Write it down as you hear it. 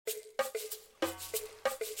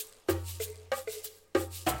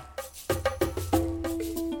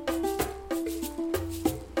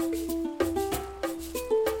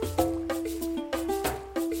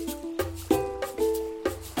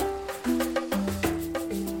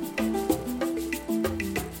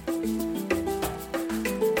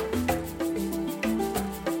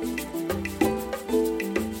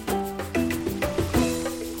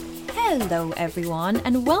Hello everyone,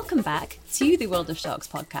 and welcome back to the World of Sharks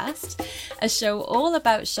podcast, a show all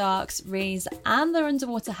about sharks, rays and their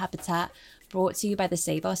underwater habitat, brought to you by the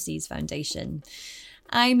Save Our Seas Foundation.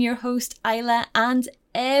 I'm your host Isla, and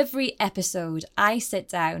every episode I sit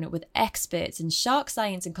down with experts in shark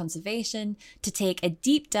science and conservation to take a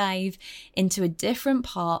deep dive into a different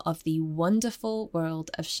part of the wonderful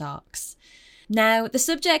world of sharks. Now, the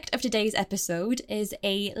subject of today's episode is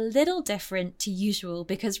a little different to usual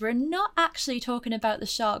because we're not actually talking about the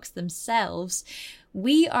sharks themselves.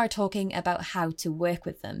 We are talking about how to work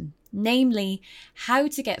with them, namely, how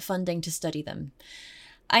to get funding to study them.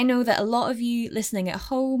 I know that a lot of you listening at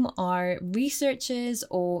home are researchers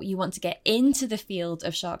or you want to get into the field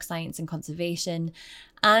of shark science and conservation.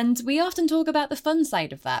 And we often talk about the fun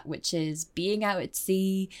side of that, which is being out at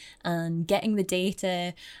sea and getting the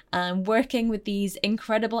data and working with these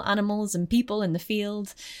incredible animals and people in the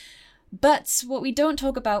field. But what we don't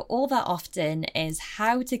talk about all that often is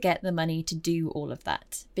how to get the money to do all of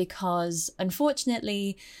that, because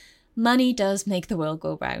unfortunately, money does make the world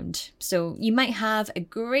go round. So you might have a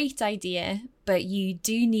great idea, but you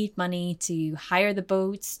do need money to hire the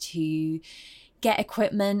boats, to get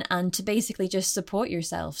equipment, and to basically just support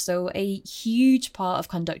yourself. So a huge part of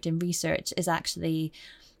conducting research is actually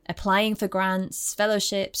applying for grants,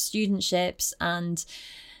 fellowships, studentships, and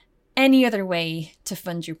any other way to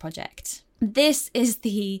fund your project. This is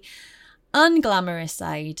the unglamorous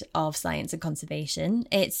side of science and conservation.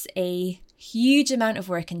 It's a huge amount of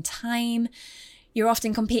work and time. You're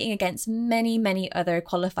often competing against many other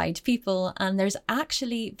qualified people, and there's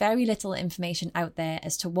actually very little information out there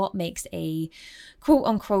as to what makes a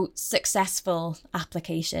quote-unquote successful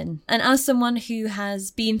application. And as someone who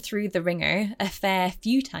has been through the ringer a fair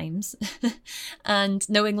few times, and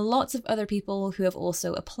knowing lots of other people who have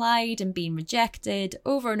also applied and been rejected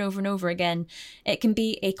over and over and over again, it can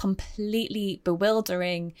be a completely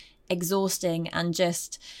bewildering, exhausting, and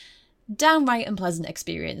just downright unpleasant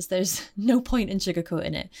experience. There's no point in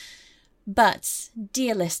sugarcoating it. But,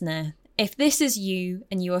 dear listener, if this is you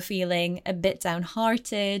and you are feeling a bit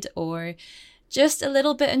downhearted or just a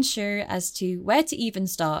little bit unsure as to where to even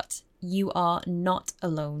start, you are not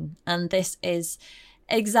alone. And this is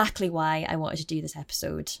exactly why I wanted to do this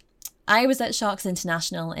episode. I was at Sharks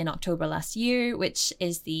International in October last year, which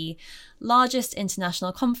is the largest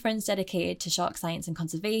international conference dedicated to shark science and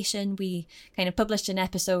conservation. We kind of published an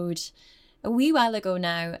episode a wee while ago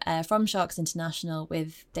now from Sharks International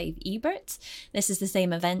with Dave Ebert. This is the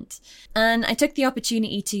same event. And I took the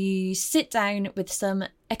opportunity to sit down with some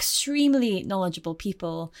extremely knowledgeable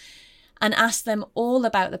people and ask them all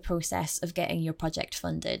about the process of getting your project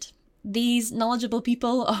funded. These knowledgeable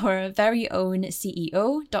people are our very own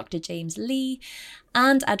CEO, Dr James Lea,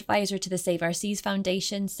 and advisor to the Save Our Seas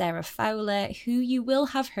Foundation, Sarah Fowler, who you will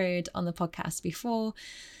have heard on the podcast before.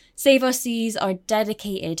 Save Our Seas are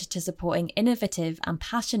dedicated to supporting innovative and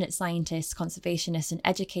passionate scientists, conservationists and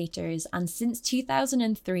educators, and since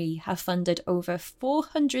 2003 have funded over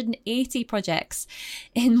 480 projects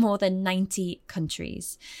in more than 90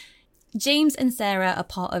 countries. James and Sarah are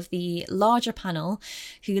part of the larger panel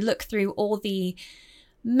who look through all the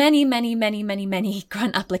many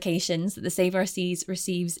grant applications that the Save Our Seas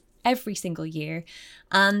receives every single year.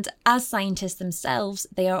 And as scientists themselves,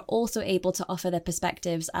 they are also able to offer their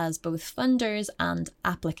perspectives as both funders and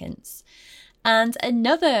applicants. And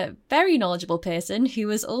another very knowledgeable person who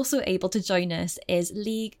was also able to join us is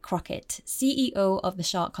Crockett, CEO of the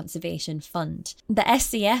Shark Conservation Fund. The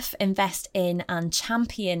SCF invest in and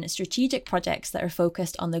champion strategic projects that are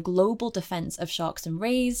focused on the global defence of sharks and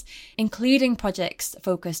rays, including projects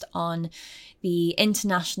focused on the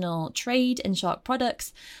international trade in shark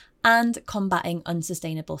products and combating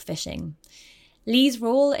unsustainable fishing. Lee's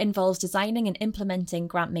role involves designing and implementing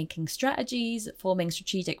grant-making strategies, forming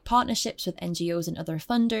strategic partnerships with NGOs and other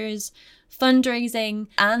funders, fundraising,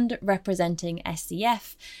 and representing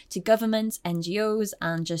SCF to governments, NGOs,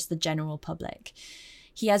 and just the general public.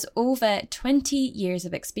 He has over 20 years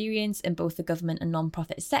of experience in both the government and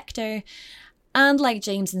non-profit sector, and like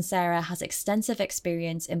James and Sarah, has extensive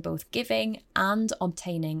experience in both giving and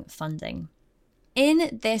obtaining funding.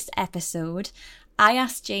 In this episode, I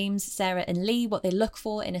asked James, Sarah and Lee what they look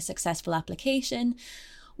for in a successful application,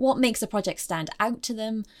 what makes a project stand out to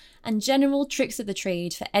them, and general tricks of the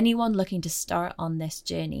trade for anyone looking to start on this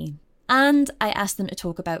journey. And I asked them to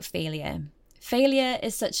talk about failure. Failure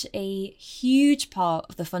is such a huge part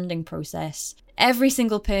of the funding process. Every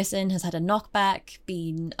single person has had a knockback,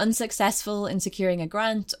 been unsuccessful in securing a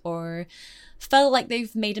grant, or felt like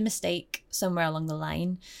they've made a mistake somewhere along the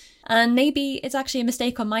line. And maybe it's actually a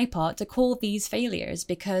mistake on my part to call these failures,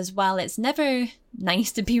 because while it's never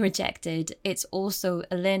nice to be rejected, it's also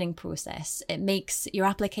a learning process. It makes your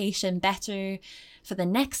application better for the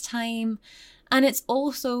next time. And it's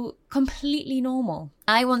also completely normal.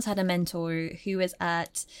 I once had a mentor who was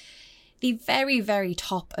at the very, very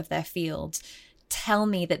top of their field tell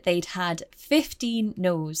me that they'd had 15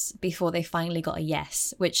 no's before they finally got a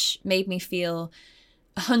yes, which made me feel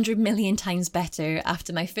 100 million times better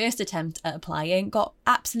after my first attempt at applying got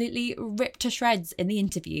absolutely ripped to shreds in the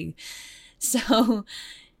interview. So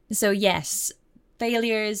yes,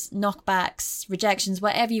 failures, knockbacks, rejections,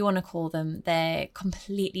 whatever you want to call them, they're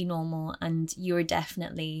completely normal, and you're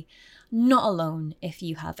definitely not alone if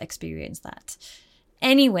you have experienced that.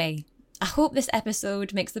 Anyway, I hope this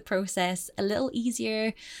episode makes the process a little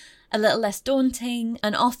easier, a little less daunting,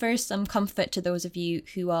 and offers some comfort to those of you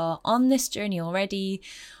who are on this journey already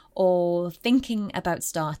or thinking about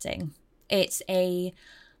starting. It's a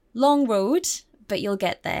long road, but you'll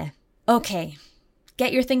get there. Okay,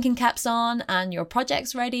 get your thinking caps on and your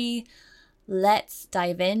projects ready. Let's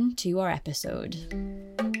dive into our episode.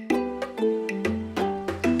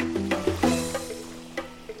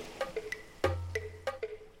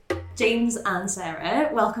 James and Sarah,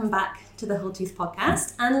 welcome back to the Whole Tooth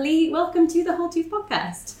Podcast. And Lee, welcome to the Whole Tooth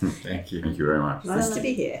Podcast. Thank you. Thank you very much. Nice to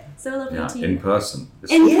be here. So lovely to in person.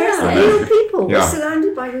 Real people. Yeah. We're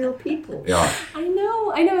surrounded by real people. Yeah. I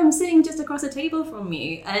know. I'm sitting just across a table from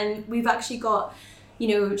you, and we've actually got,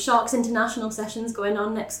 Sharks International sessions going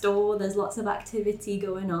on next door. There's lots of activity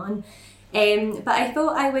going on. But I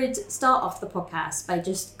thought I would start off the podcast by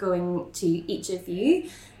just going to each of you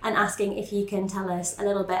and asking if you can tell us a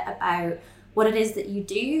little bit about what it is that you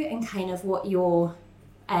do and kind of what your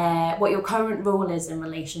current role is in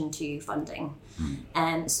relation to funding.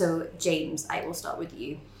 So James, I will start with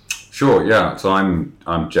you. Sure. Yeah. So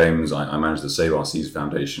I'm James. I manage the Save Our Seas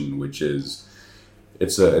Foundation, which is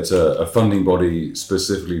it's a funding body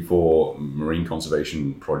specifically for marine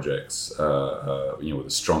conservation projects. With a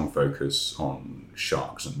strong focus on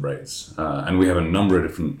sharks and rays, and we have a number of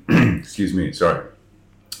different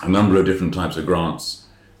a number of different types of grants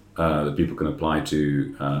that people can apply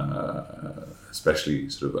to, especially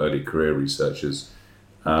sort of early career researchers.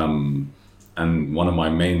 And one of my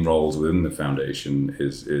main roles within the foundation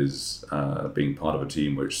is being part of a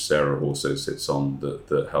team which Sarah also sits on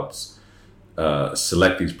that helps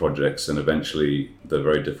select these projects, and eventually the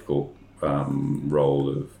very difficult role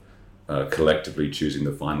of collectively choosing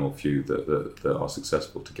the final few that are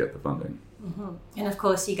successful to get the funding. Mm-hmm. And of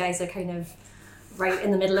course, you guys are kind of right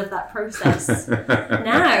in the middle of that process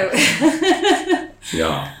now.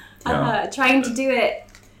 Trying to do it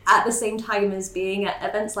at the same time as being at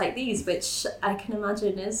events like these, which I can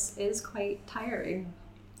imagine is quite tiring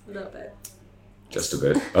a little bit. Just a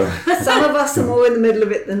bit. Some of us are more in the middle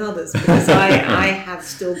of it than others, because I have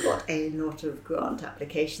still got a lot of grant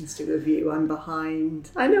applications to review. I'm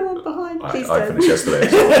behind. I know I'm behind. Please don't. I finished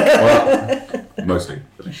yesterday. Well, mostly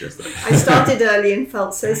finished yesterday. I started early and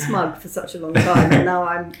felt so smug for such a long time, and now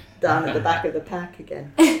I'm down at the back of the pack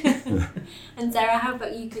again. And Sarah, how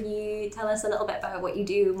about you? Can you tell us a little bit about what you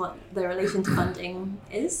do and what the relation to funding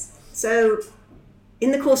is? So,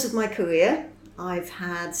 in the course of my career, I've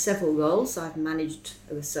had several roles. I've managed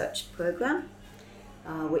a research program,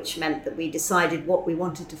 which meant that we decided what we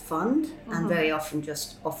wanted to fund, and very often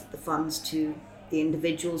just offered the funds to the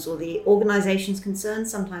individuals or the organisations concerned.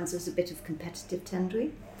 Sometimes there's a bit of competitive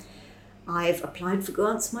tendering. I've applied for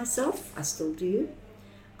grants myself. I still do.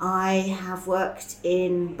 I have worked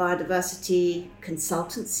in biodiversity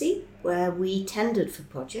consultancy, where we tendered for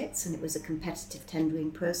projects, and it was a competitive tendering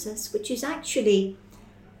process, which is actually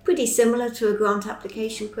pretty similar to a grant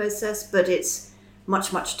application process, but it's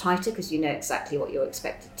much, much tighter because you know exactly what you're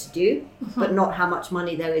expected to do, but not how much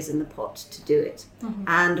money there is in the pot to do it.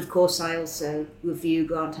 And of course, I also review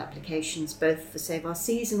grant applications both for Save Our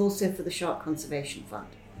Seas and also for the Shark Conservation Fund.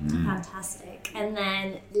 Fantastic. And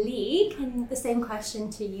then Lee, the same question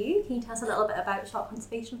to you. Can you tell us a little bit about Shark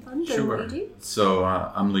Conservation Fund and what you do? So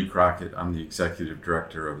I'm Lee Crockett. I'm the Executive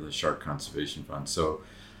Director of the Shark Conservation Fund. So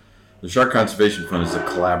the Shark Conservation Fund is a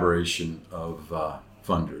collaboration of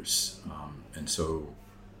funders. And so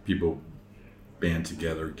people band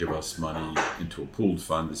together, give us money into a pooled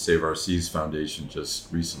fund. The Save Our Seas Foundation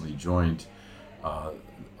just recently joined our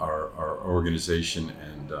organization,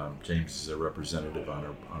 and James is a representative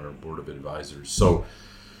on our board of advisors. So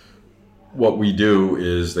what we do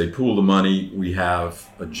is they pool the money. We have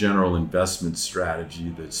a general investment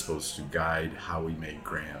strategy that's supposed to guide how we make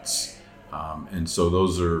grants. And so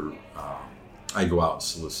those are, I go out and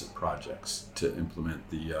solicit projects to implement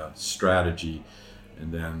the strategy.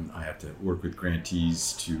 And then I have to work with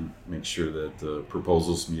grantees to make sure that the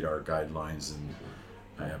proposals meet our guidelines. And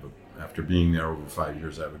I have, after being there over 5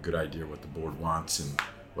 years, I have a good idea what the board wants and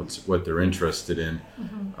what they're interested in.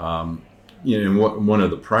 And one of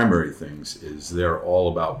the primary things is they're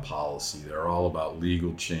all about policy. They're all about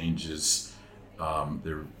legal changes.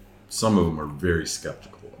 Some of them are very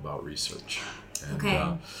skeptical about research.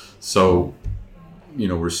 And, so,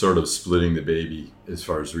 we're sort of splitting the baby as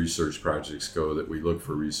far as research projects go, that we look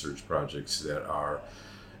for research projects that are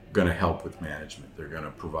going to help with management. They're going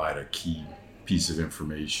to provide a key piece of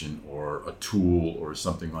information or a tool or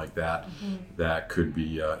something like that that could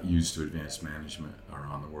be used to advance management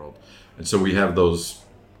around the world. And so we have those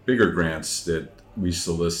bigger grants that we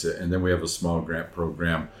solicit, and then we have a small grant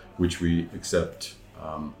program which we accept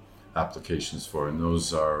applications for, and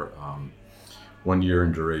those are 1 year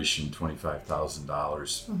in duration,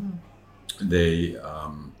 $25,000. They,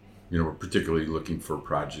 we're particularly looking for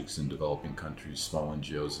projects in developing countries, small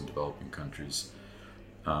NGOs in developing countries.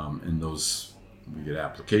 And those, we get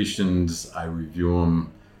applications, I review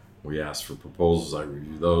them, we ask for proposals, I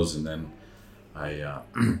review those, and then I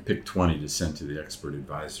pick 20 to send to the expert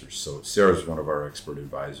advisors. So Sarah's one of our expert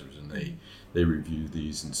advisors, and they review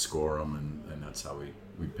these and score them, and that's how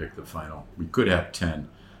we pick the final. We could have 10,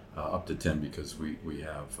 up to 10, because we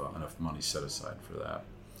have enough money set aside for that.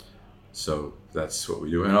 So that's what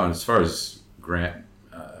we do. And as far as grant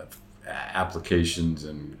applications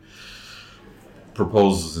and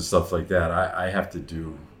proposals and stuff like that, I have to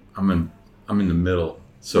do, I'm in the middle.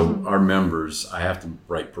 So our members, I have to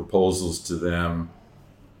write proposals to them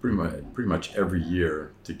pretty much every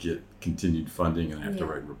year to get continued funding, and I have to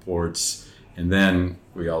write reports. And then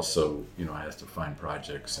we also, I have to find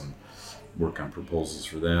projects and work on proposals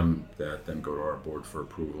for them that then go to our board for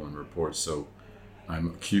approval and reports. So I'm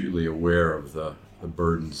acutely aware of the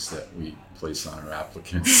burdens that we place on our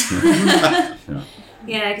applicants.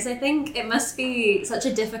 Yeah, because I think it must be such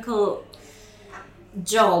a difficult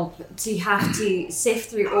job to have to sift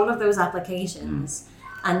through all of those applications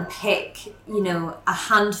and pick, a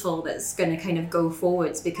handful that's going to kind of go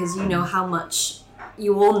forwards, because you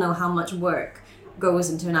all know how much work goes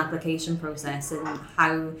into an application process and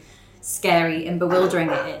how scary and bewildering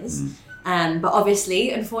it is. But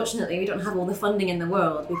obviously, unfortunately, we don't have all the funding in the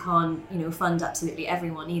world. We can't, fund absolutely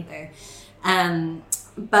everyone either.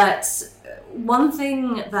 But one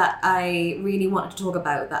thing that I really wanted to talk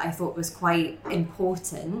about that I thought was quite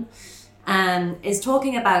important is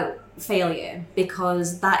talking about failure,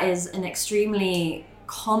 because that is an extremely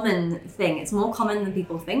common thing. It's more common than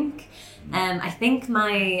people think. I think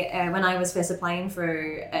when I was first applying for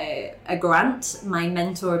a grant, my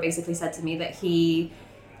mentor basically said to me that he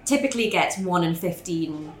typically gets 1 in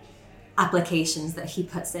 15 applications that he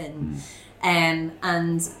puts in.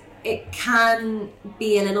 And it can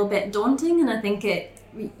be a little bit daunting, and I think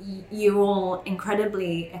you're all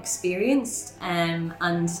incredibly experienced and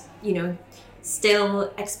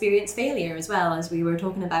still experience failure as well, as we were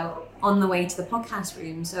talking about on the way to the podcast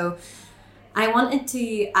room. So I wanted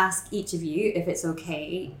to ask each of you, if it's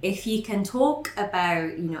okay, if you can talk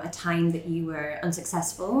about, a time that you were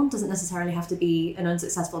unsuccessful. It doesn't necessarily have to be an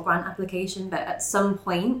unsuccessful grant application, but at some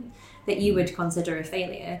point that you would consider a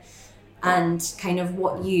failure, and kind of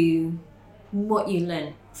what you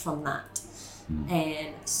learned from that.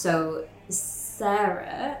 And so,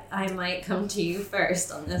 Sarah, I might come to you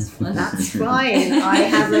first on this one. That's fine. I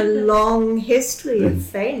have a long history of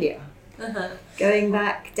failure. Going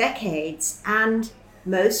back decades, and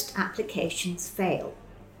most applications fail.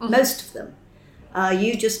 Most of them.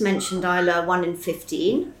 You just mentioned, Isla, 1 in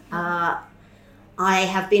 15. I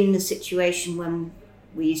have been in a situation when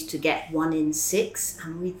we used to get 1 in 6,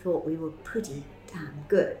 and we thought we were pretty damn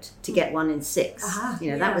good to get 1 in 6.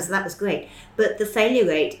 That was great. But the failure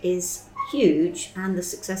rate is huge, and the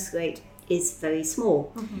success rate is very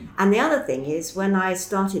small. And the other thing is, when I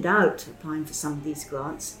started out applying for some of these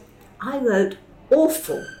grants, I wrote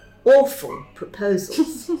awful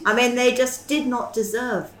proposals. I mean, they just did not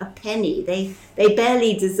deserve a penny. They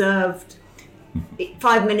barely deserved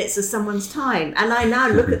 5 minutes of someone's time. And I now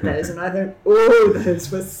look at those and I think,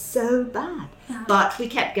 those were so bad. But we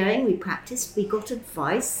kept going, we practiced, we got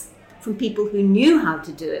advice from people who knew how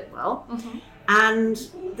to do it well, and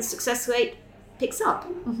the success rate picks up.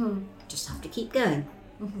 Just have to keep going.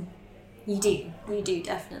 You do,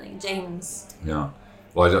 definitely. James? Yeah.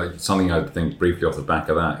 Well, something I think briefly off the back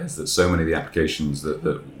of that is that so many of the applications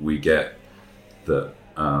that we get that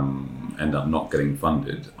end up not getting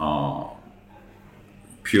funded are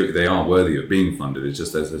pure. They are worthy of being funded. It's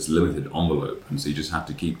just there's this limited envelope, and so you just have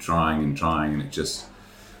to keep trying, and it just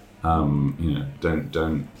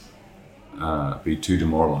don't be too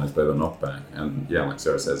demoralized by the knockback. And yeah, like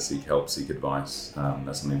Sarah says, seek help, seek advice.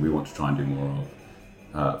 That's something we want to try and do more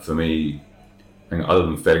of. For me, I think other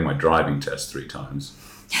than failing my driving test 3 times,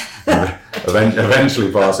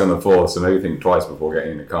 eventually passing on the 4th, so maybe think twice before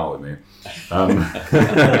getting in the car with me. No,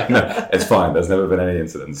 it's fine. There's never been any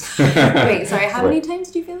incidents. Wait, sorry. How many times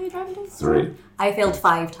did you fail your driving test? 3. I failed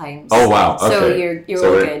 5 times. Oh wow! Okay. So you're so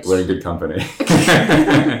all we're, good. We're in good company.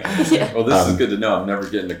 Yeah. Well, this is good to know. I'm never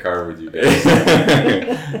getting in the car with you guys.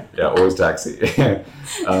 Yeah, always taxi.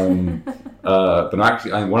 But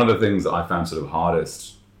actually, one of the things that I found sort of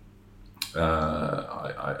hardest,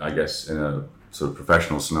 I guess, in a sort of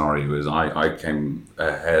professional scenario is I came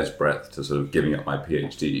a hair's breadth to sort of giving up my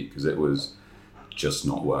PhD because it was just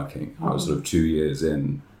not working. I was sort of 2 years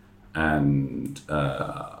in, and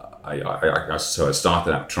I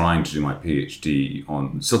started out trying to do my PhD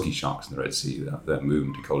on silky sharks in the Red Sea, their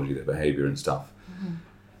movement ecology, their behavior and stuff.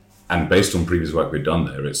 And based on previous work we'd done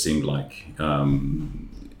there, it seemed like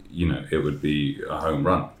it would be a home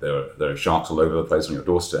run. There are sharks all over the place on your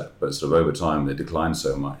doorstep, but sort of over time they declined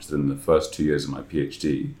so much that in the first 2 years of my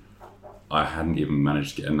PhD, I hadn't even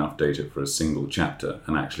managed to get enough data for a single chapter,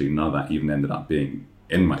 and actually none of that even ended up being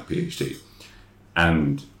in my PhD.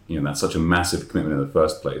 And that's such a massive commitment in the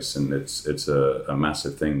first place, and it's a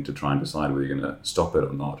massive thing to try and decide whether you're going to stop it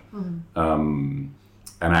or not. And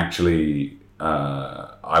actually,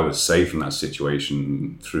 I was saved from that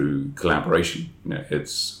situation through collaboration.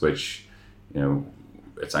 It's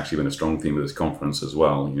actually been a strong theme of this conference as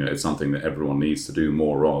well. It's something that everyone needs to do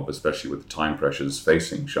more of, especially with the time pressures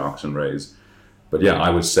facing sharks and rays. But yeah, I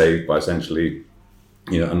was saved by essentially,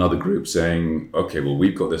 another group saying, okay, well,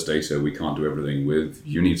 we've got this data we can't do everything with.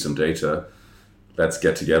 You need some data. Let's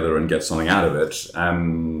get together and get something out of it.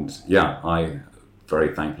 And yeah, I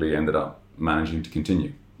very thankfully ended up managing to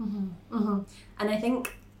continue. And I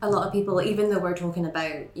think a lot of people, even though we're talking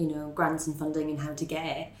about, grants and funding and how to get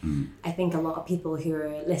it, I think a lot of people who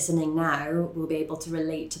are listening now will be able to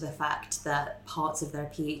relate to the fact that parts of their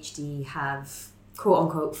PhD have quote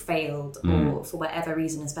unquote failed or for whatever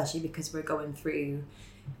reason, especially because we're going through,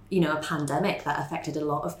 a pandemic that affected a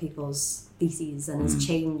lot of people's theses and has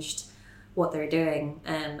changed what they're doing.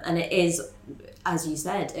 And it is, as you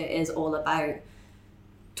said, it is all about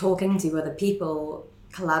talking to other people,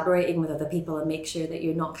 collaborating with other people, and make sure that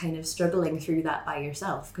you're not kind of struggling through that by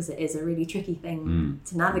yourself, because it is a really tricky thing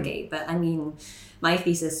to navigate. But I mean, my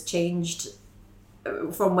thesis changed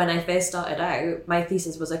from when I first started out. My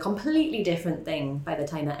thesis was a completely different thing by the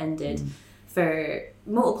time it ended for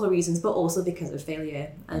multiple reasons, but also because of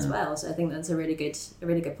failure as well. So I think that's a really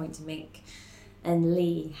good point to make. And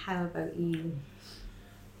Lee, how about you?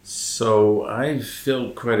 So I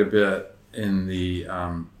failed quite a bit in the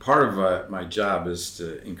part of my job is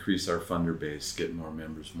to increase our funder base, get more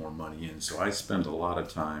members, more money in. So I spend a lot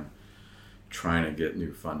of time trying to get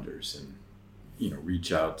new funders and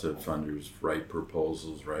reach out to funders, write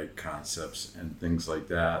proposals, write concepts and things like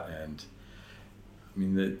that. And I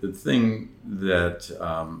mean, the thing that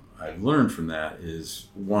I've learned from that is,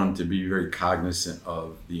 one, to be very cognizant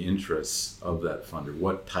of the interests of that funder.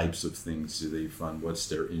 What types of things do they fund? What's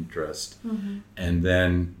their interest? And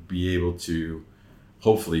then be able to,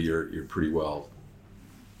 hopefully you're pretty well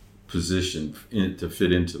positioned to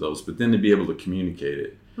fit into those, but then to be able to communicate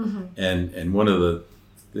it. And one of the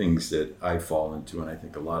things that I fall into, and I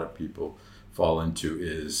think a lot of people fall into,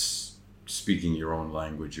 is speaking your own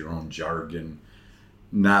language, your own jargon,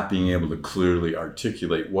 not being able to clearly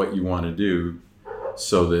articulate what you want to do,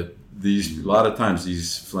 so that a lot of times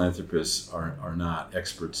these philanthropists are not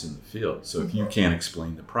experts in the field. So if you can't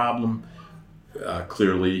explain the problem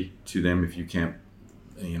clearly to them, if you can't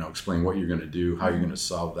explain what you're going to do, how you're going to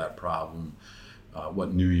solve that problem,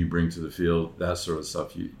 what new you bring to the field, that sort of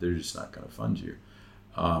stuff, they're just not going to fund you.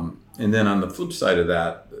 And then on the flip side of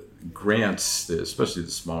that, grants, especially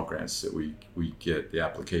the small grants that we get, the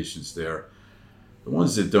applications there, the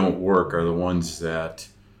ones that don't work are the ones that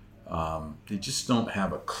they just don't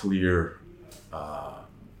have a clear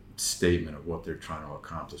statement of what they're trying to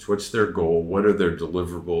accomplish. What's their goal? What are their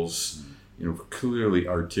deliverables? Clearly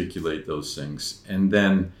articulate those things. And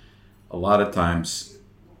then a lot of times,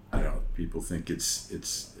 I don't know, people think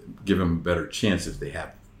it's give them a better chance if they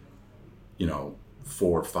have,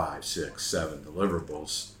 4, 5, 6, 7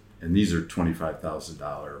 deliverables. And these are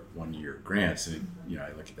 $25,000 1-year grants. And, I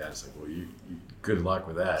look at that, it's like, well, you good luck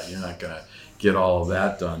with that. You're not going to get all of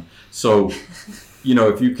that done. So,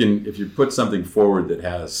 if you put something forward that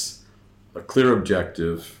has a clear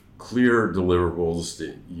objective, clear deliverables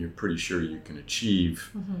that you're pretty sure you can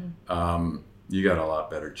achieve, you got a lot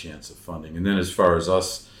better chance of funding. And then as far as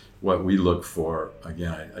us, what we look for,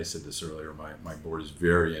 again, I said this earlier, my board is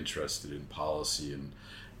very interested in policy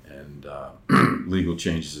and legal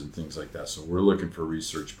changes and things like that. So we're looking for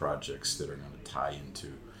research projects that are going to tie into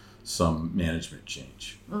some management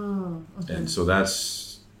change. And so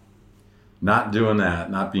that's not doing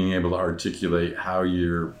that, not being able to articulate how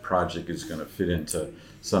your project is going to fit into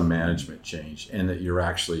some management change, and that you're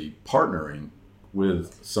actually partnering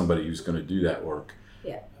with somebody who's going to do that work.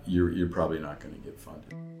 Yeah. You're probably not going to get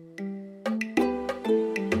funded.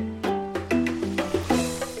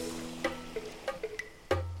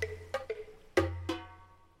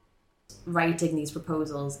 Writing these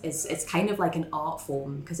proposals it's kind of like an art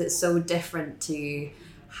form, because it's so different to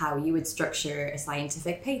how you would structure a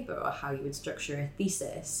scientific paper or how you would structure a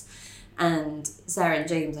thesis. And Sarah and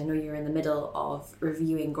James, I know you're in the middle of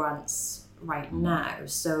reviewing grants right now,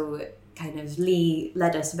 so kind of Lee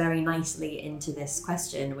led us very nicely into this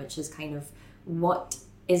question, which is kind of, what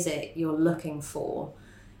is it you're looking for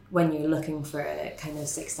when you're looking for a kind of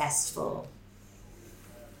successful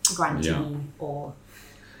grantee or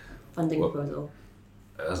funding proposal?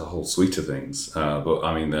 There's a whole suite of things, but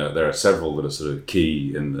I mean there are several that are sort of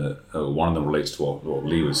key in the. One of them relates to what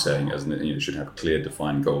Lee was saying, as in you should have clear,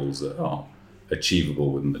 defined goals that are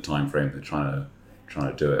achievable within the time frame they're trying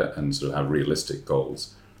to do it, and sort of have realistic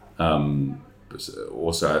goals. But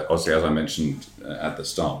also, obviously, as I mentioned at the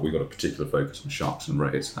start, we've got a particular focus on sharks and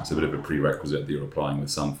rays. That's a bit of a prerequisite that you're applying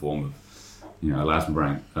with some form of,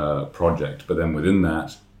 elasmobranch project. But then within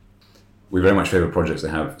that, we very much favour projects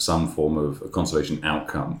that have some form of conservation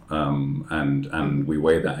outcome, and we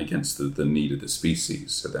weigh that against the need of the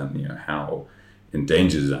species. So then, how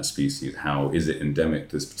endangered is that species? How is it endemic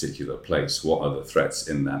to this particular place? What are the threats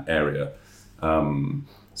in that area?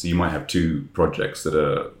 So you might have two projects that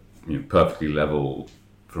are perfectly level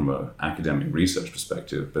from an academic research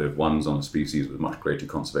perspective, but if one's on a species with much greater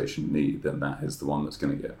conservation need, then that is the one that's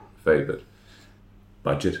going to get favoured.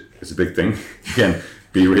 Budget is a big thing. Again,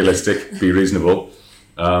 be realistic, be reasonable.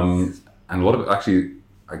 And a lot of it, actually,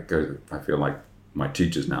 I feel like my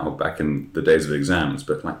teachers now, back in the days of exams,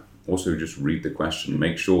 but also just read the question,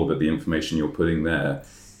 make sure that the information you're putting there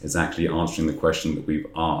is actually answering the question that we've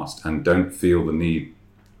asked, and don't feel the need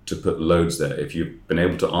to put loads there. If you've been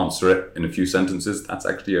able to answer it in a few sentences, that's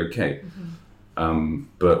actually okay.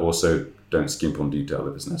 But also don't skimp on detail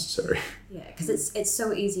if it's necessary. Yeah, because it's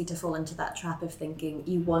so easy to fall into that trap of thinking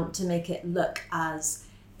you want to make it look as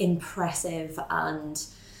impressive and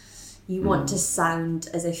you want to sound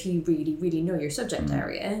as if you really, really know your subject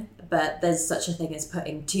area, but there's such a thing as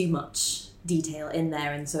putting too much detail in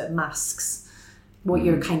there, and so it masks what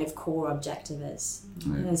your kind of core objective is.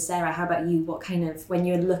 Sarah, how about you? What kind of, when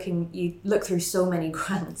you look through so many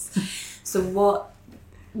grants, so what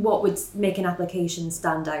would make an application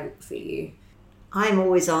stand out for you? I'm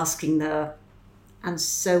always asking the "and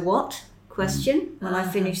so what?" question when I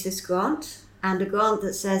finish this grant, and a grant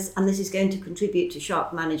that says, and this is going to contribute to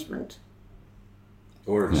shark management.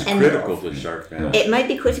 Or it's critical to shark management. It may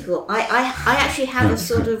be critical. I actually have a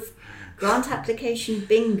sort of grant application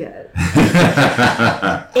bingo.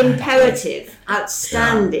 Imperative,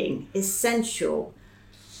 outstanding, essential,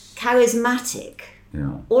 charismatic.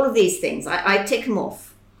 All of these things, I tick them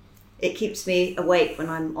off. It keeps me awake when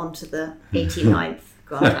I'm onto the 89th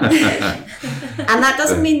grant application. And that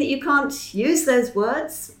doesn't mean that you can't use those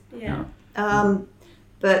words.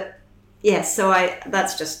 But yes, so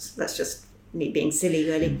that's just me being silly,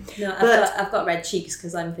 really. No, I've got red cheeks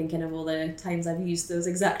because I'm thinking of all the times I've used those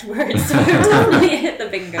exact words. So I've definitely hit the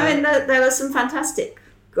bingo. I mean, there are some fantastic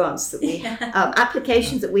grants that we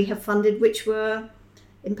applications that we have funded which were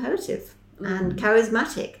imperative and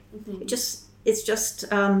charismatic. It's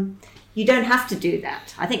just you don't have to do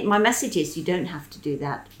that. I think my message is you don't have to do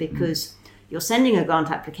that, because you're sending a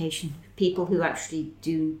grant application to people who actually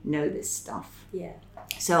do know this stuff. Yeah.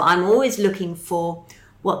 So I'm always looking for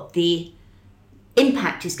what the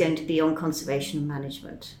impact is going to be on conservation and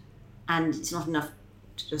management. And it's not enough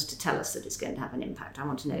just to tell us that it's going to have an impact. I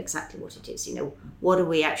want to know exactly what it is. What are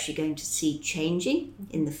we actually going to see changing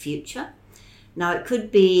in the future? Now, it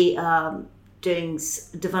could be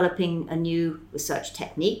developing a new research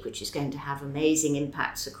technique, which is going to have amazing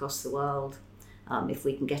impacts across the world if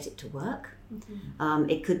we can get it to work.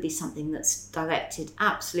 It could be something that's directed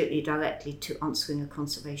absolutely directly to answering a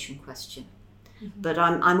conservation question. But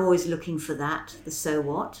I'm always looking for that, the so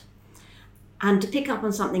what. And to pick up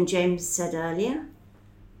on something James said earlier,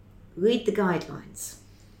 read the guidelines.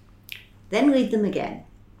 Then read them again.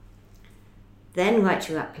 Then write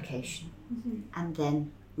your application. And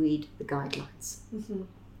then read the guidelines.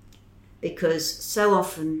 Because so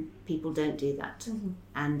often people don't do that.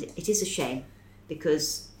 And it is a shame,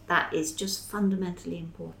 because that is just fundamentally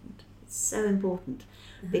important. It's so important,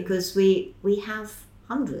 because we have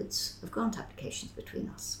hundreds of grant applications between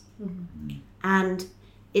us. And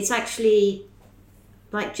it's actually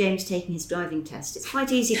like James taking his driving test. It's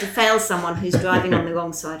quite easy to fail someone who's driving on the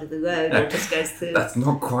wrong side of the road or just goes through. That's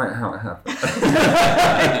not quite how it happened.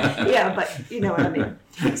 Yeah, but you know what I mean.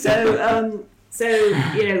 So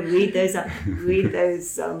read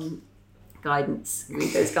those guidance,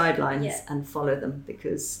 read those guidelines, and follow them,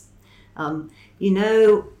 because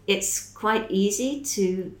it's quite easy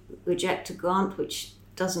to reject a grant which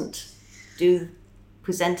doesn't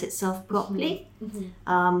present itself properly.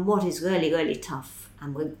 What is really, really tough,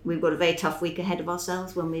 and we've got a very tough week ahead of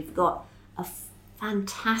ourselves when we've got a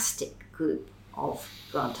fantastic group of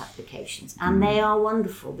grant applications, and they are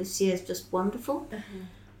wonderful. This year is just wonderful.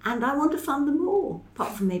 And I want to fund them all,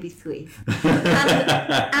 apart from maybe 3.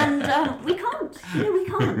 and we can't. We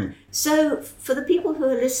can't. So for the people who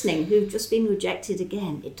are listening who've just been rejected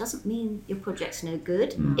again, it doesn't mean your project's no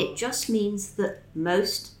good. It just means that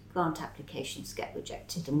most grant applications get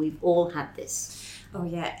rejected, and we've all had this. Oh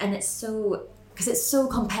yeah, and because it's so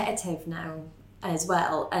competitive now as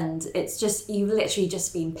well, and it's just, you've literally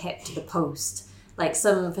just been pipped to the post. Like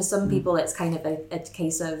for some people, it's kind of a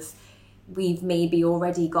case of, we've maybe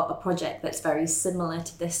already got a project that's very similar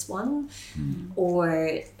to this one,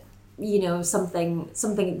 or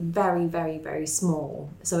something very, very, very small.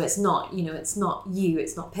 So it's not it's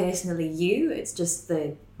not personally you, it's just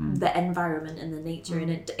the environment and the nature, and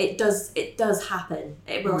it does happen.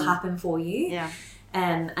 It will happen for you.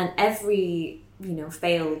 And every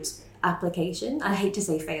failed application, I hate to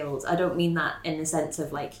say failed, I don't mean that in the sense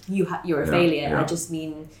of like you're a failure. I just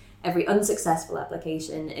mean every unsuccessful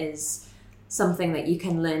application is something that you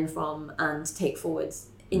can learn from and take forwards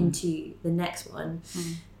into the next one.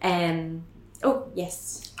 Oh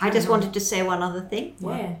yes, I just wanted to say one other thing.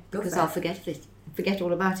 Because I'll forget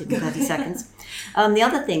all about it in 30 seconds. The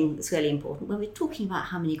other thing that's really important, when we're talking about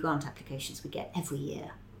how many grant applications we get every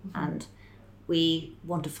year, and we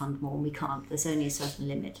want to fund more and we can't, there's only a certain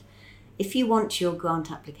limit. If you want your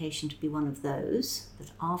grant application to be one of those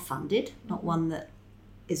that are funded, not one that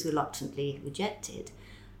is reluctantly rejected,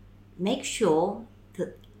 make sure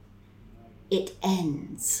that it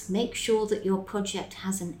ends. Make sure that your project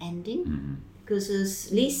has an ending, because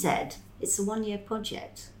as Lee said, it's a 1-year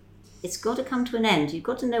project. It's got to come to an end. You've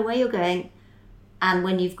got to know where you're going and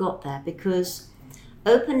when you've got there, because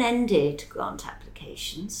open-ended grant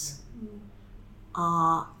applications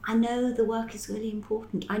I know the work is really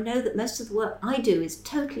important. I know that most of the work I do is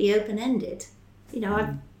totally open-ended.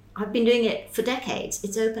 I've been doing it for decades.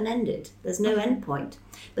 It's open-ended. There's no end point.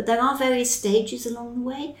 But there are various stages along the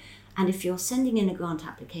way. And if you're sending in a grant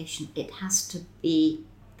application, there has to be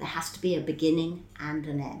a beginning and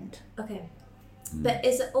an end. Okay. But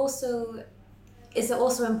is it also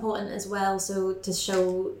important as well, so to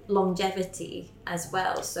show longevity as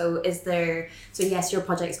well? So yes, your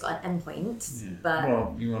project's got an endpoint, but...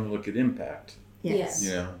 Well, you want to look at impact. Yes.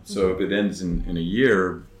 So if it ends in a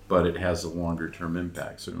year, but it has a longer term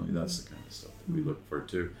impact, certainly that's the kind of stuff that we look for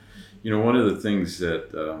too. One of the things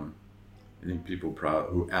that I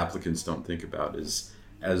think applicants don't think about is,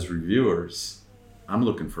 as reviewers, I'm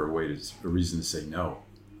looking for a reason to say no.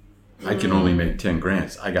 I can only make 10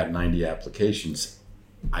 grants. I got 90 applications.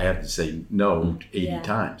 I have to say no 80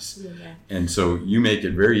 times. And so you make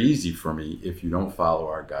it very easy for me if you don't follow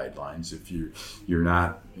our guidelines, if you're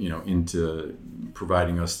not, into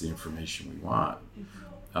providing us the information we want.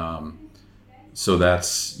 So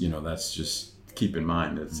that's just keep in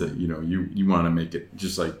mind that, you want to make it,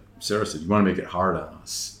 just like Sarah said, you want to make it hard on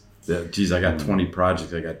us. That, geez, I got 20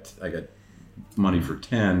 projects. I got money for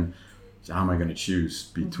 10. So how am I going to choose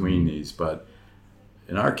between these? But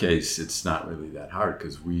in our case, it's not really that hard,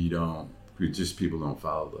 because people don't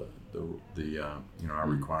follow the our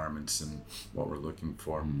requirements and what we're looking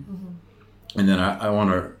for. And then I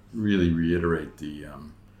want to really reiterate the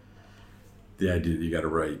idea that you got to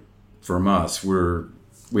write. From us,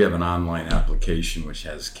 we have an online application which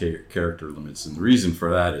has character limits, and the reason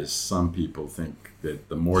for that is some people think that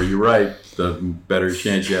the more you write, the better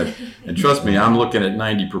chance you have. And trust me, I'm looking at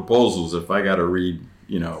 90 proposals. If I got to read,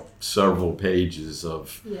 several pages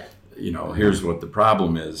of, here's what the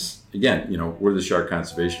problem is. Again, we're the Shark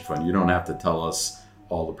Conservation Fund. You don't have to tell us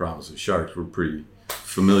all the problems with sharks. We're pretty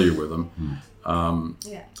familiar with them.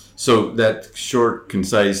 Yeah. So that short,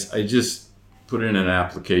 concise, I just put in an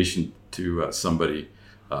application to somebody,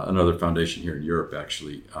 another foundation here in Europe,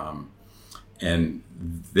 actually. And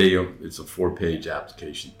it's a 4-page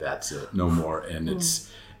application. That's it, no more. And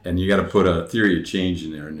and you got to put a theory of change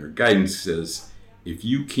in there. And their guidance says, if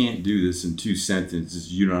you can't do this in 2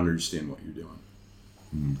 sentences, you don't understand what you're doing.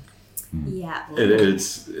 Yeah.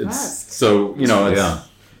 It's so, you know, I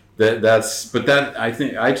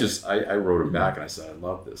wrote it back and I said, I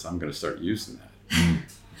love this. I'm going to start using that.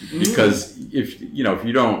 Because if you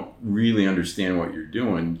don't really understand what you're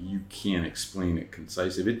doing, you can't explain it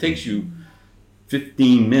concisely. If it takes you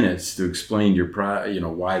 15 minutes to explain your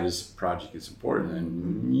why this project is important,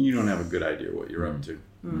 and you don't have a good idea what you're up to.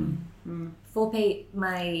 4-page,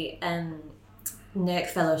 my NERC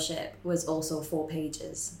fellowship was also 4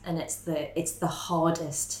 pages, and it's the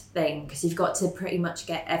hardest thing because you've got to pretty much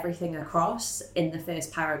get everything across in the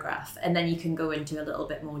first paragraph, and then you can go into a little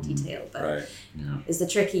bit more detail. But it's the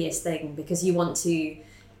trickiest thing because you want to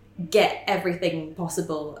get everything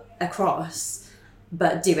possible across,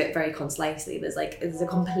 but do it very concisely. There's a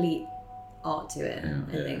complete art to it.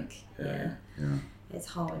 I think. It's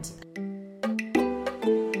hard.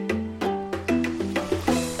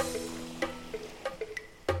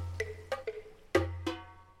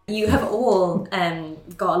 You have all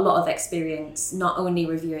got a lot of experience, not only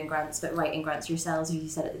reviewing grants, but writing grants yourselves, as you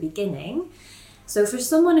said at the beginning. So for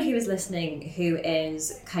someone who is listening, who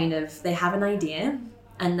is they have an idea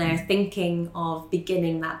and they're thinking of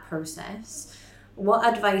beginning that process, what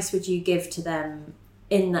advice would you give to them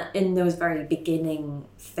in those very beginning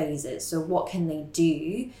phases? So what can they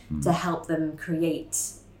do to help them create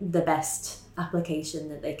the best application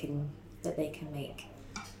that they can make?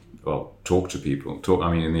 Well, talk to people.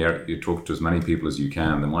 In the area, you talk to as many people as you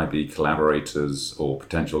can. There might be collaborators or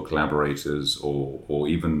potential collaborators, or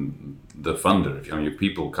even the funder. If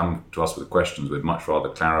people come to us with questions, we'd much rather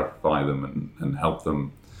clarify them and help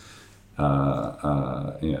them,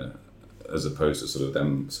 as opposed to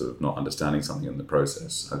them not understanding something in the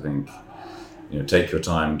process. I think, take your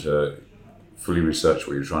time to fully research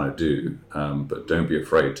what you're trying to do, but don't be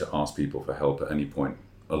afraid to ask people for help at any point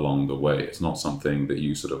along the way. It's not something that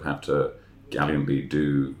you have to gallantly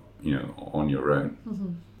do, on your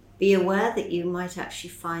own. Be aware that you might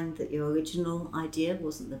actually find that your original idea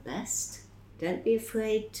wasn't the best. Don't be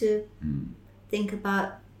afraid to think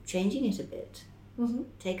about changing it a bit.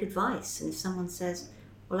 Take advice, and if someone says,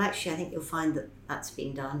 well, actually I think you'll find that that's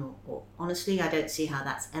been done, or honestly I don't see how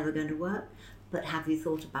that's ever going to work, but have you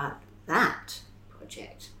thought about that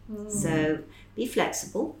project? So be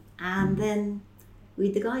flexible, and then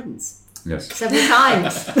read the guidance. Yes. Several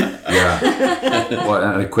times.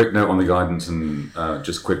 Well, and a quick note on the guidance, and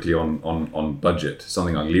just quickly on budget.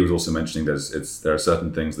 Something like Lee was also mentioning. There are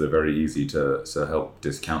certain things that are very easy to help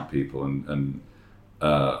discount people, and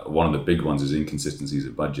one of the big ones is inconsistencies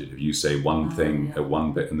of budget. If you say one thing at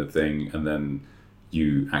one bit in the thing, and then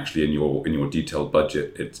you actually in your detailed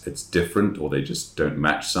budget it's different, or they just don't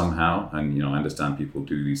match somehow. And I understand people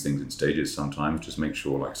do these things in stages sometimes. Just make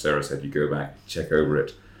sure, like Sarah said, you go back, check over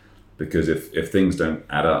it, because if things don't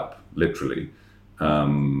add up literally,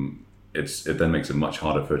 it then makes it much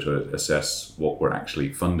harder for it to assess what we're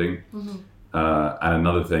actually funding. And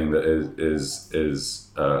another thing that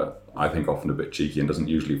is I think often a bit cheeky and doesn't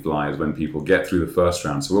usually fly is when people get through the first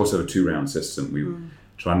round. So we also have a 2-round system. We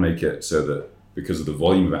try and make it so that, because of the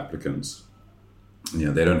volume of applicants,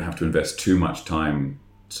 they don't have to invest too much time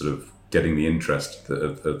getting the interest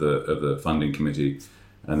of the funding committee,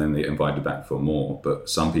 and then they get invited back for more. But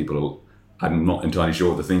some people, I'm not entirely sure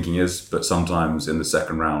what the thinking is, but sometimes in the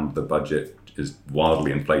second round the budget is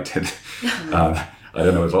wildly inflated. I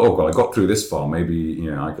don't know. It's like, oh God, I got through this far. Maybe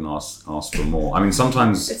I can ask for more.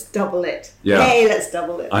 Sometimes let's double it. Yeah. Hey, let's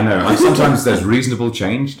double it. I know. And sometimes there's reasonable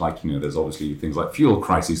change. Like there's obviously things like fuel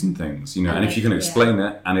crises and things. And if you can explain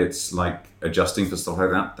it, and it's like adjusting for stuff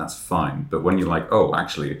like that, that's fine. But when you're like, oh,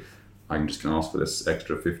 actually, I'm just going to ask for this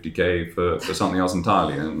extra 50k for something else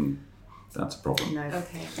entirely, and that's a problem. No.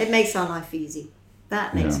 Okay. It makes our life easy.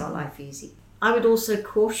 That makes our life easy. I would also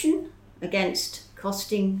caution against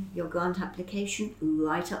costing your grant application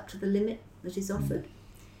right up to the limit that is offered.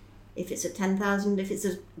 If it's a 10,000, if it's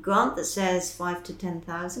a grant that says 5 to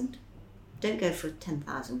 10,000, don't go for a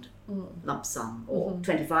 10,000 lump sum or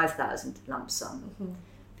 25,000 lump sum,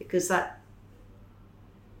 because that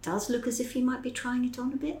does look as if you might be trying it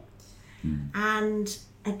on a bit. And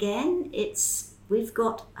again, we've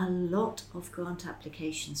got a lot of grant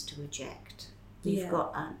applications to reject. We've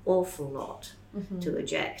got an awful lot to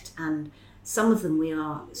reject, and some of them we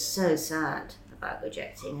are so sad about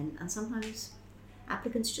rejecting, and sometimes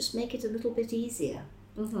applicants just make it a little bit easier.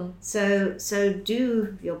 Mm-hmm. So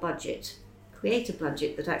do your budget. Create a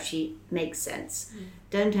budget that actually makes sense.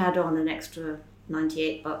 Don't add on an extra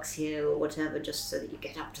 $98 here or whatever just so that you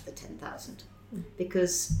get up to the 10,000,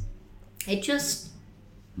 because it just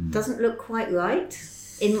doesn't look quite right.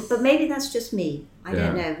 But maybe that's just me. I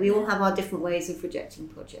don't know. We all have our different ways of rejecting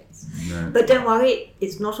projects. No. But don't worry,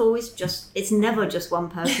 it's never just one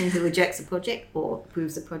person who rejects a project or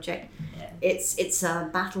approves a project. Yeah. It's a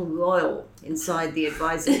battle royal inside the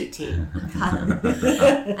advisory team.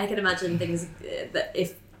 I can imagine things that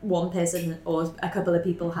if one person or a couple of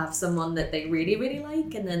people have someone that they really, really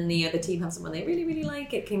like, and then the other team have someone they really, really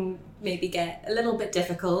like, it can maybe get a little bit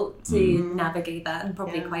difficult to navigate that, and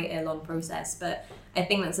probably quite a long process. But I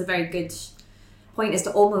think that's a very good point, is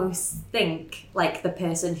to almost think like the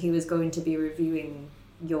person who is going to be reviewing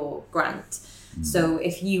your grant. So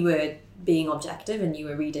if you were being objective and you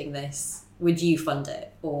were reading this, would you fund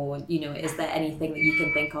it? Or, is there anything that you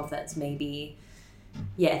can think of that's maybe,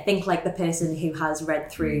 think like the person who has read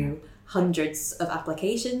through hundreds of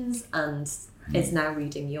applications and is now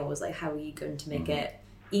reading yours. Like, how are you going to make it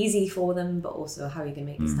easy for them, but also how are you going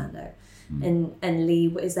to make it stand out? And Lee,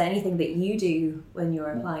 is there anything that you do when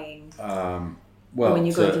you're applying? Well, when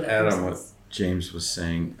you go through to that add on process? what James was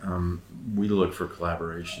saying, we look for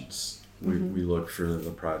collaborations. We look for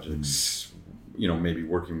the projects, maybe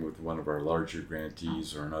working with one of our larger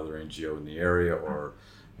grantees or another NGO in the area, or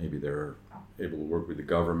maybe they're able to work with the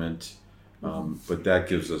government. But that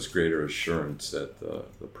gives us greater assurance that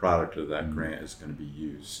the product of that grant is going to be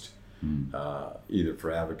used either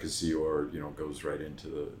for advocacy or goes right into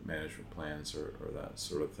the management plans or that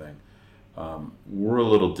sort of thing. We're a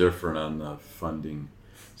little different on the funding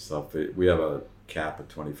stuff. We have a cap of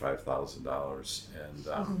 $25,000, and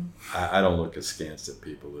I don't look askance at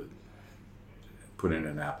people that put in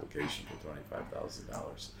an application for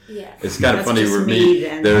 $25,000. Yeah, it's kind of funny with me.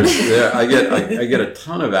 I get a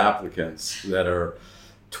ton of applicants that are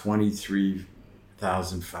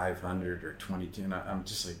 23,500 or 22, and I'm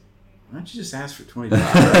just like, why don't you just ask for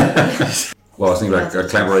 25? Well, I was thinking about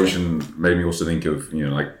collaboration. Made me also think of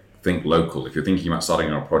think local. If you're thinking about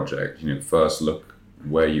starting on a project, first look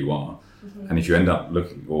where you are. And if you end up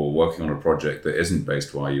looking or working on a project that isn't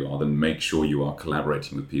based where you are, then make sure you are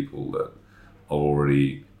collaborating with people that are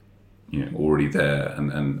already there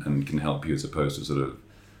and can help you, as opposed to sort of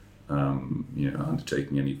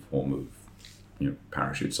undertaking any form of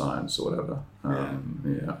parachute science or whatever.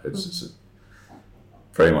 It's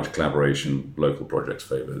very much collaboration, local projects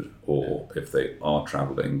favoured, or if they are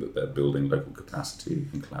travelling, that they're building local capacity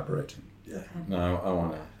and collaborating. Yeah, no, I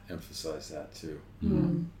want to emphasize that too.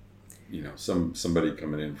 Somebody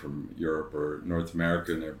coming in from Europe or North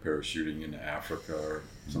America and they're parachuting into Africa or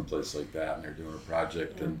someplace like that, and they're doing a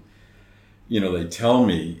project, and they tell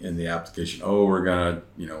me in the application, oh, we're gonna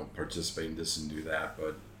participate in this and do that,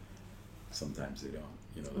 but sometimes they don't.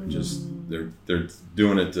 They're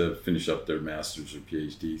doing it to finish up their master's or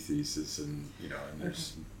PhD thesis, and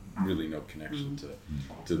there's really no connection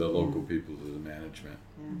to the local people, to the management.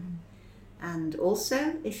 And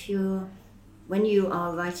also, when you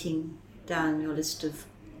are writing down your list of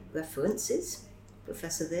references,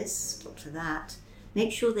 Professor this, Doctor that,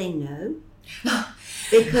 make sure they know,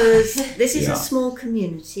 because this is a small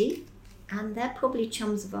community and they're probably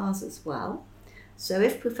chums of ours as well. So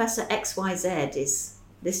if Professor XYZ is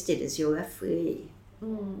listed as your referee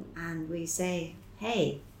and we say,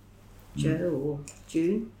 hey, Joe or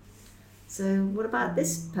June, so what about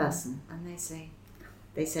this person? And they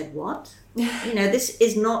said what? This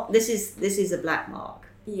is a black mark.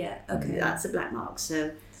 Yeah, okay. That's a black mark.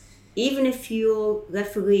 So even if your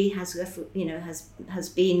referee has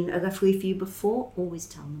been a referee for you before, always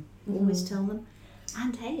tell them. Always tell them.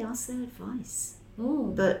 And hey, ask their advice.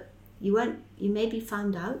 But you may be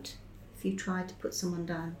found out if you try to put someone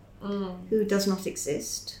down who does not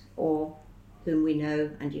exist or whom we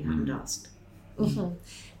know and you haven't asked.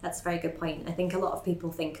 That's a very good point. I think a lot of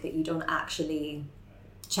people think that you don't actually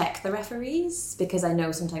check the referees, because I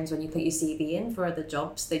know sometimes when you put your CV in for other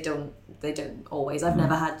jobs, they don't always. I've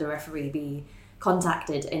never had the referee be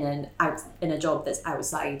contacted in a job that's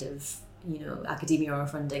outside of academia or a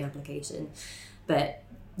funding application, but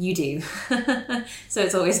you do. So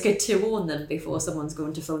it's always good to warn them before someone's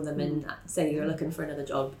going to phone them and say you're looking for another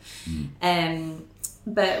job.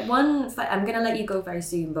 But I'm going to let you go very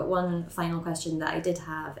soon, but one final question that I did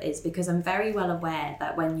have is, because I'm very well aware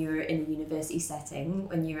that when you're in a university setting,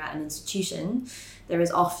 when you're at an institution, there is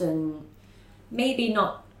often maybe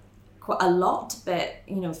not quite a lot, but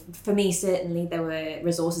for me certainly there were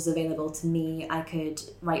resources available to me. I could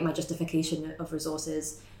write my justification of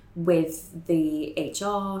resources with the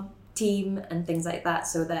HR team and things like that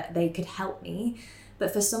so that they could help me.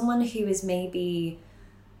 But for someone who is maybe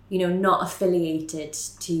not affiliated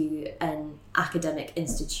to an academic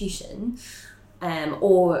institution,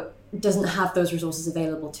 or doesn't have those resources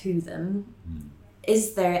available to them,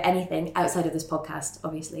 is there anything outside of this podcast,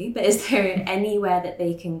 obviously, but is there anywhere that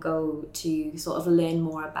they can go to sort of learn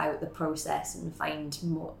more about the process and find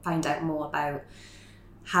out more about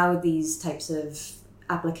how these types of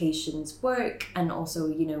applications work, and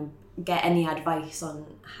also get any advice on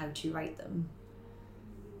how to write them?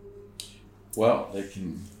 Well, they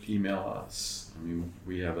can email us. I mean,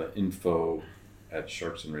 we have an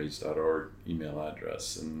info@sharksandrays.org email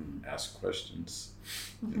address, and ask questions.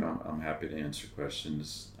 I'm happy to answer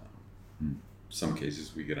questions. Some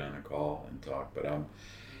cases we get on a call and talk, but I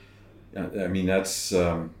mean, that's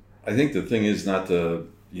I think the thing is not to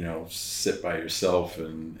sit by yourself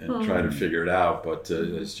and try to figure it out, but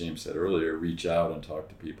as James said earlier, reach out and talk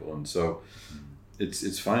to people. And so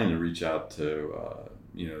it's fine to reach out to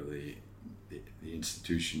the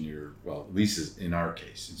institution at least in our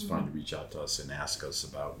case, it's fine to reach out to us and ask us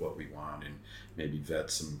about what we want, and maybe vet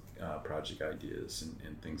some project ideas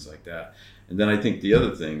and things like that. And then I think the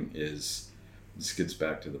other thing is, this gets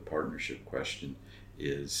back to the partnership question,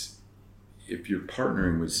 is if you're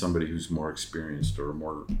partnering with somebody who's more experienced or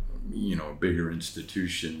more, a bigger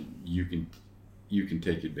institution, you can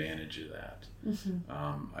take advantage of that.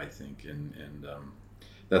 I think, and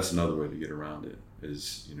that's another way to get around it,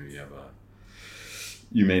 is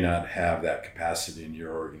you may not have that capacity in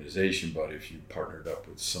your organization, but if you partnered up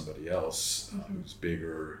with somebody else who's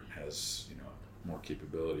bigger, has more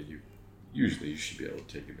capability, you should be able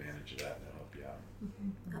to take advantage of that and help you out.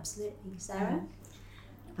 Absolutely. Sarah?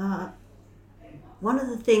 One of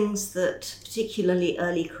the things that particularly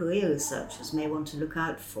early career researchers may want to look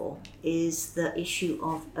out for is the issue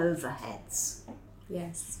of overheads.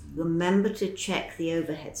 Yes. Remember to check the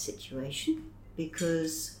overhead situation,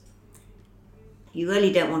 because you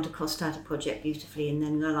really don't want to cost out a project beautifully and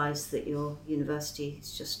then realise that your university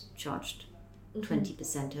has just charged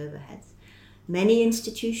 20% overheads. Many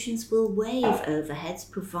institutions will waive overheads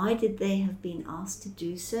provided they have been asked to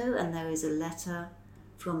do so, and there is a letter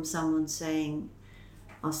from someone saying,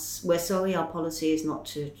 we're sorry, our policy is not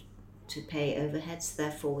to pay overheads,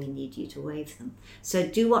 therefore we need you to waive them. So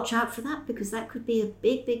do watch out for that, because that could be a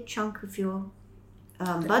big chunk of your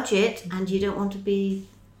budget, and you don't want to be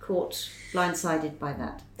caught blindsided by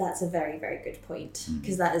that. That's a very, very good point,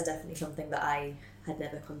 because that is definitely something that I had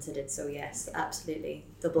never considered. So yes, absolutely,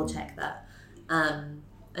 double check that.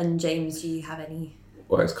 And James, do you have any?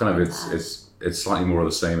 Well, it's kind of it's slightly more of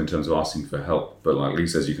the same in terms of asking for help, but like Lee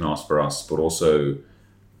says, you can ask for us, but also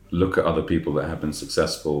look at other people that have been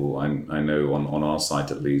successful. I know on our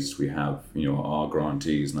site at least, we have our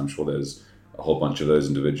grantees, and I'm sure there's a whole bunch of those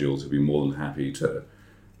individuals who'd be more than happy to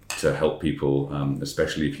help people,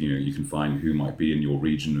 especially if you can find who might be in your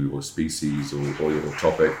region or species or your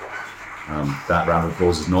topic. That round of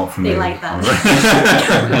applause is not from me. They like that.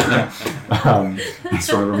 It's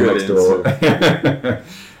from the room next door.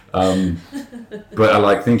 But I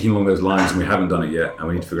like thinking along those lines, and we haven't done it yet, and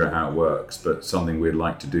we need to figure out how it works. But something we'd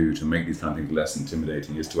like to do to make these kind of things less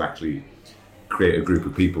intimidating is to actually create a group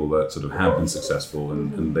of people that sort of have been successful,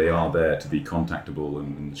 and they are there to be contactable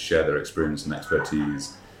and share their experience and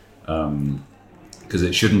expertise. Because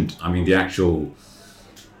it shouldn't, the actual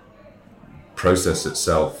process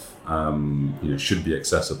itself should be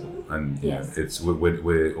accessible, and it's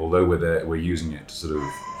we're using it to sort of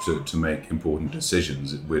to make important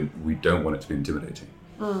decisions. We don't want it to be intimidating.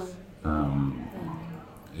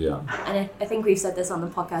 Yeah. And I think we've said this on the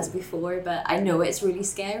podcast before, but I know it's really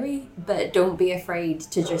scary, but don't be afraid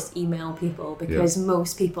to just email people, because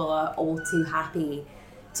most people are all too happy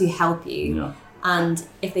to help you. Yeah. And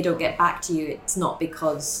if they don't get back to you, it's not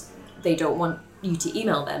because they don't want you to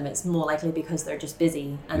email them, it's more likely because they're just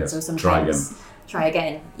busy. And so sometimes try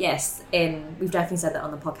again. Yes, we've definitely said that on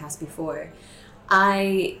the podcast before.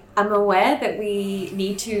 I am aware that we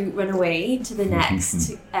need to run away to the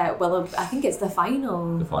next, I think it's the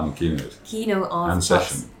final keynote of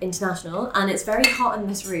Sharks International, and it's very hot in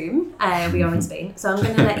this room. We are in Spain, so I'm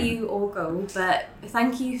going to let you all go, but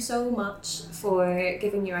thank you so much for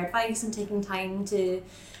giving your advice and taking time to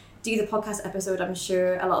do the podcast episode. I'm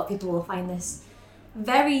sure a lot of people will find this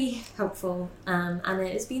very helpful, and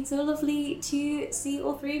it has been so lovely to see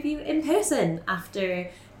all three of you in person after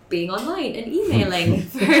being online and emailing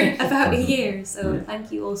for about a year. So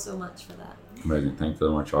thank you all so much for that. Amazing. Thanks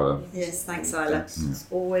very much, Isla. Yes, thanks, Isla. It's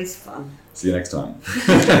always fun. See you next time.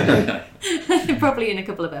 Probably in a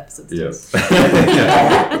couple of episodes. Yes.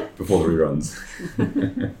 Yeah. Before the reruns.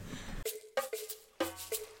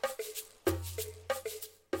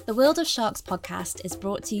 The World of Sharks podcast is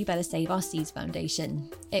brought to you by the Save Our Seas Foundation.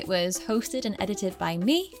 It was hosted and edited by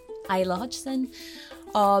me, Isla Hodgson.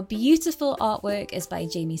 Our beautiful artwork is by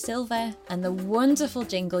Jamie Silver, and the wonderful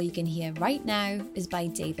jingle you can hear right now is by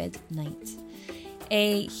David Knight.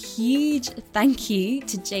 A huge thank you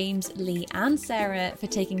to James, Lee and Sarah for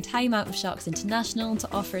taking time out of Sharks International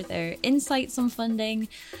to offer their insights on funding.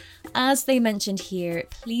 As they mentioned here,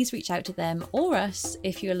 please reach out to them or us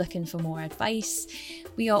if you're looking for more advice.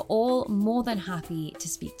 We are all more than happy to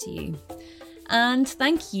speak to you. And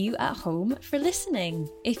thank you at home for listening.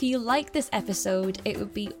 If you like this episode, it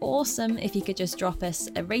would be awesome if you could just drop us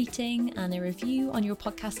a rating and a review on your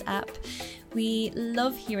podcast app. We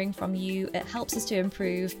love hearing from you. It helps us to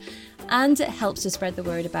improve and it helps to spread the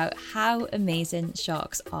word about how amazing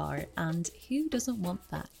sharks are, and who doesn't want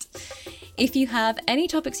that? If you have any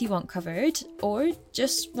topics you want covered or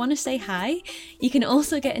just want to say hi, you can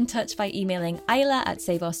also get in touch by emailing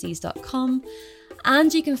isla@saveourseas.com.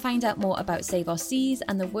 And you can find out more about Save Our Seas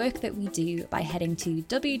and the work that we do by heading to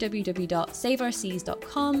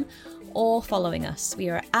www.saveourseas.com or following us. We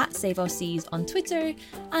are at Save Our Seas on Twitter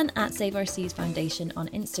and at Save Our Seas Foundation on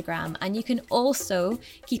Instagram. And you can also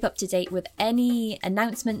keep up to date with any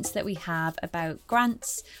announcements that we have about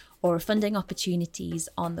grants or funding opportunities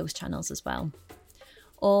on those channels as well.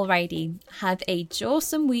 Alrighty, have a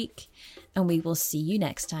jawsome week and we will see you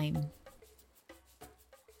next time.